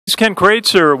Ken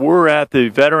Kreitzer. We're at the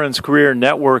Veterans Career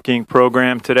Networking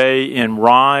Program today in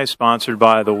Rye, sponsored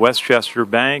by the Westchester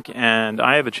Bank, and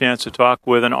I have a chance to talk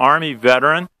with an Army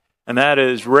veteran, and that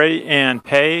is RaeAnne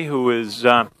Pae, who is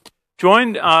had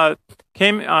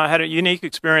a unique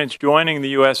experience joining the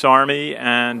U.S. Army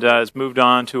and has moved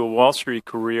on to a Wall Street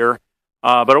career.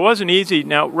 But it wasn't easy.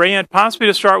 Now, RaeAnne, possibly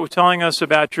to start with telling us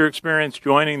about your experience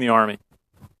joining the Army.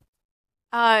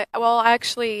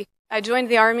 I joined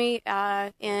the Army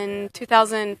in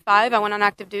 2005. I went on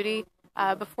active duty.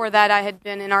 Before that, I had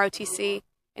been in ROTC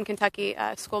in Kentucky,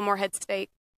 School Moorhead State.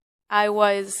 I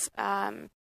was, when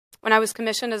I was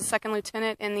commissioned as a second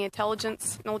lieutenant in the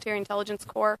Military Intelligence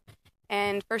Corps,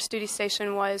 and first duty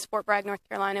station was Fort Bragg, North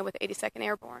Carolina with 82nd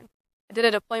Airborne. I did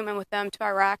a deployment with them to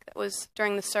Iraq. That was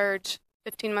during the surge,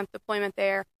 15-month deployment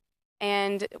there,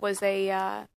 and it was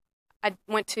I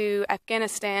went to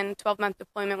Afghanistan, 12-month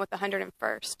deployment with the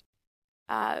 101st.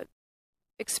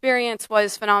 Experience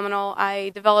was phenomenal.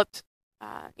 I developed,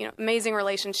 amazing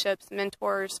relationships,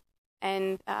 mentors,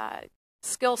 and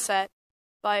skill set,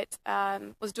 but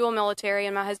was dual military,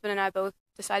 and my husband and I both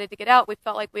decided to get out. We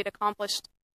felt like we had accomplished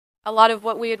a lot of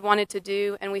what we had wanted to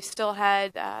do, and we still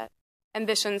had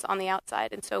ambitions on the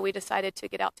outside, and so we decided to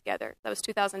get out together. That was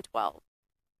 2012.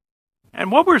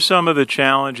 And what were some of the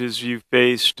challenges you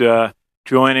faced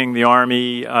joining the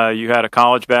Army? You had a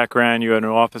college background, you had an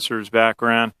officer's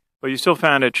background, but you still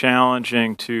found it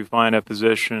challenging to find a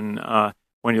position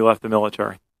when you left the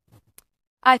military.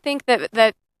 I think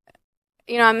that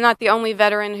I'm not the only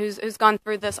veteran who's gone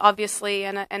through this, obviously,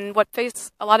 and what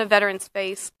a lot of veterans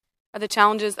face are the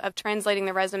challenges of translating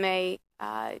the resume,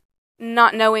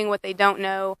 not knowing what they don't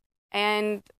know,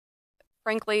 and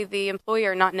frankly, the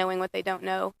employer not knowing what they don't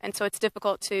know. And so it's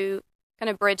difficult to kind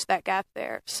of bridge that gap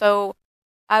there. So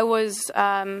I was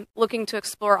looking to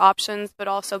explore options, but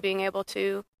also being able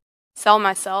to sell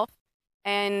myself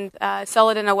and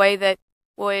sell it in a way that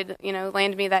would,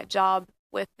 land me that job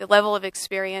with the level of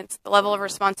experience, the level of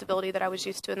responsibility that I was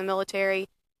used to in the military,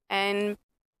 and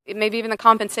maybe even the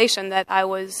compensation that I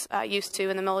was used to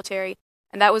in the military.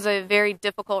 And that was a very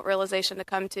difficult realization to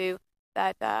come to,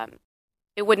 that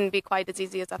it wouldn't be quite as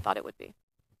easy as I thought it would be.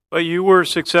 But you were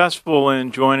successful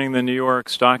in joining the New York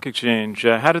Stock Exchange.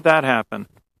 How did that happen?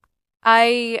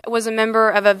 I was a member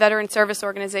of a veteran service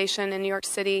organization in New York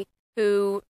City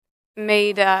who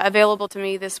made available to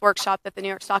me this workshop that the New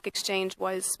York Stock Exchange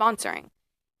was sponsoring.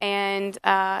 And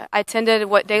I attended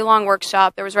a day-long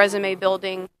workshop. There was resume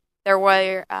building. There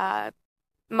were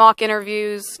mock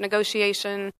interviews,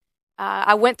 negotiation.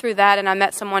 I went through that, and I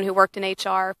met someone who worked in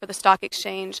HR for the stock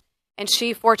exchange, and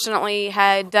she fortunately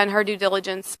had done her due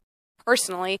diligence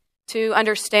personally to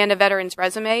understand a veteran's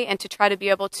resume and to try to be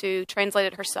able to translate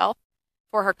it herself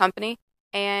for her company.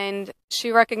 And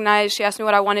she asked me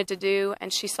what I wanted to do,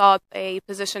 and she saw a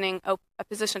position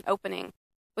opening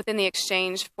within the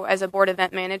exchange as a board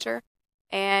event manager.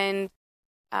 And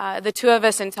the two of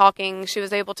us, in talking, she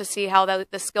was able to see how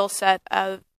the skill set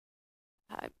of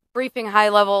briefing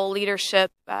high-level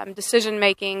leadership,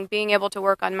 decision-making, being able to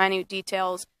work on minute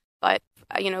details, but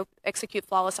execute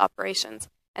flawless operations.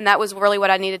 And that was really what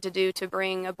I needed to do to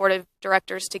bring a board of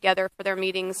directors together for their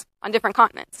meetings on different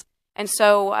continents. And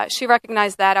so she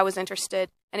recognized that I was interested,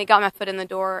 and it got my foot in the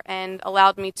door and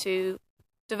allowed me to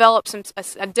develop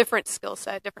a different skill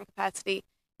set, different capacity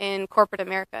in corporate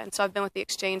America. And so I've been with the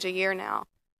exchange a year now.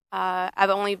 I've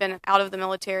only been out of the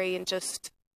military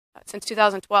since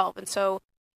 2012, and so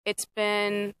it's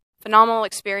been a phenomenal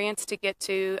experience to get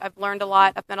to. I've learned a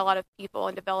lot. I've met a lot of people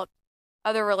and developed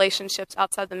other relationships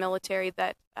outside the military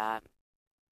that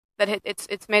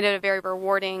it's made it a very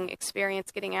rewarding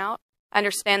experience getting out. I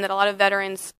understand that a lot of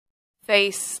veterans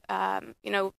face, a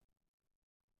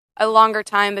longer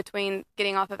time between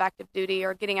getting off of active duty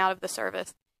or getting out of the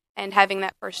service and having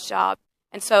that first job.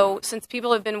 And so since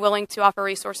people have been willing to offer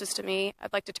resources to me,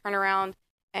 I'd like to turn around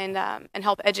and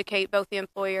help educate both the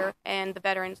employer and the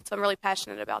veterans. So I'm really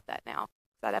passionate about that now.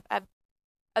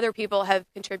 Other people have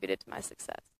contributed to my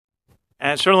success.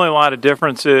 And certainly a lot of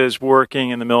differences working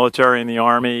in the military and the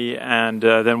Army, and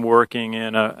then working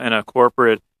in a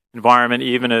corporate environment,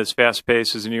 even as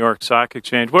fast-paced as the New York Stock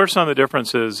Exchange. What are some of the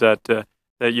differences that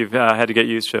you've had to get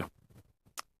used to?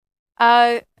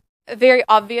 A very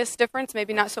obvious difference,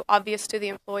 maybe not so obvious to the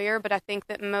employer, but I think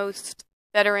that most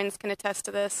veterans can attest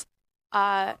to this.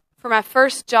 For my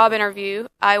first job interview,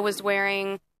 I was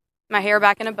wearing my hair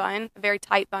back in a bun, a very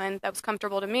tight bun that was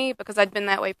comfortable to me because I'd been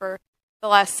that way for the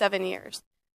last 7 years.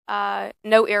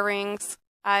 No earrings.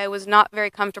 I was not very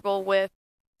comfortable with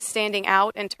standing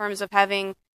out in terms of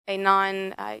having a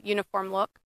non-uniform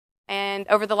look. And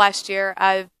over the last year,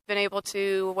 I've been able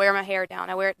to wear my hair down.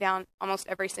 I wear it down almost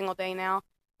every single day now.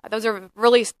 Those are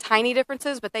really tiny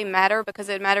differences, but they matter because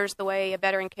it matters the way a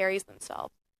veteran carries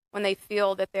themselves when they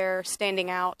feel that they're standing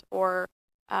out or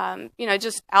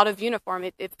just out of uniform.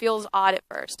 It feels odd at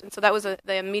first, and so that was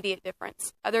the immediate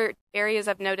difference. Other areas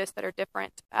I've noticed that are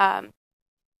different,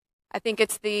 I think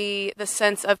it's the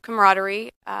sense of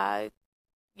camaraderie,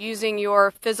 using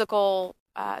your physical,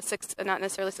 not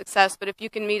necessarily success, but if you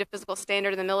can meet a physical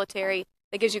standard in the military,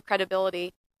 that gives you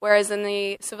credibility, whereas in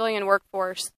the civilian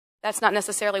workforce, that's not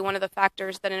necessarily one of the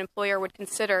factors that an employer would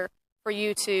consider for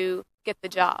you to get the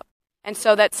job. And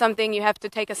so that's something you have to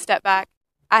take a step back.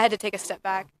 I had to take a step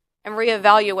back and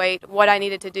reevaluate what I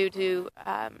needed to do to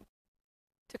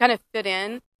kind of fit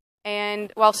in,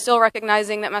 and while still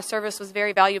recognizing that my service was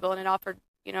very valuable and it offered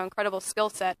incredible skill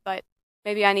set, but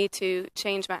maybe I need to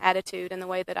change my attitude and the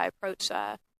way that I approach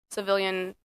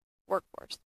civilian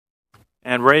workforce.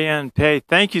 And RaeAnne Pae,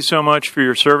 thank you so much for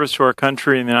your service to our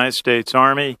country in the United States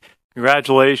Army.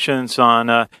 Congratulations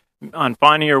on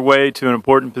finding your way to an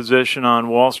important position on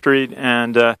Wall Street,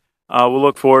 and we'll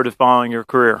look forward to following your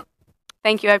career.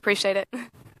 Thank you. I appreciate it.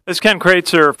 This is Ken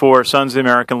Kreitzer for Sons of the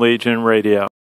American Legion Radio.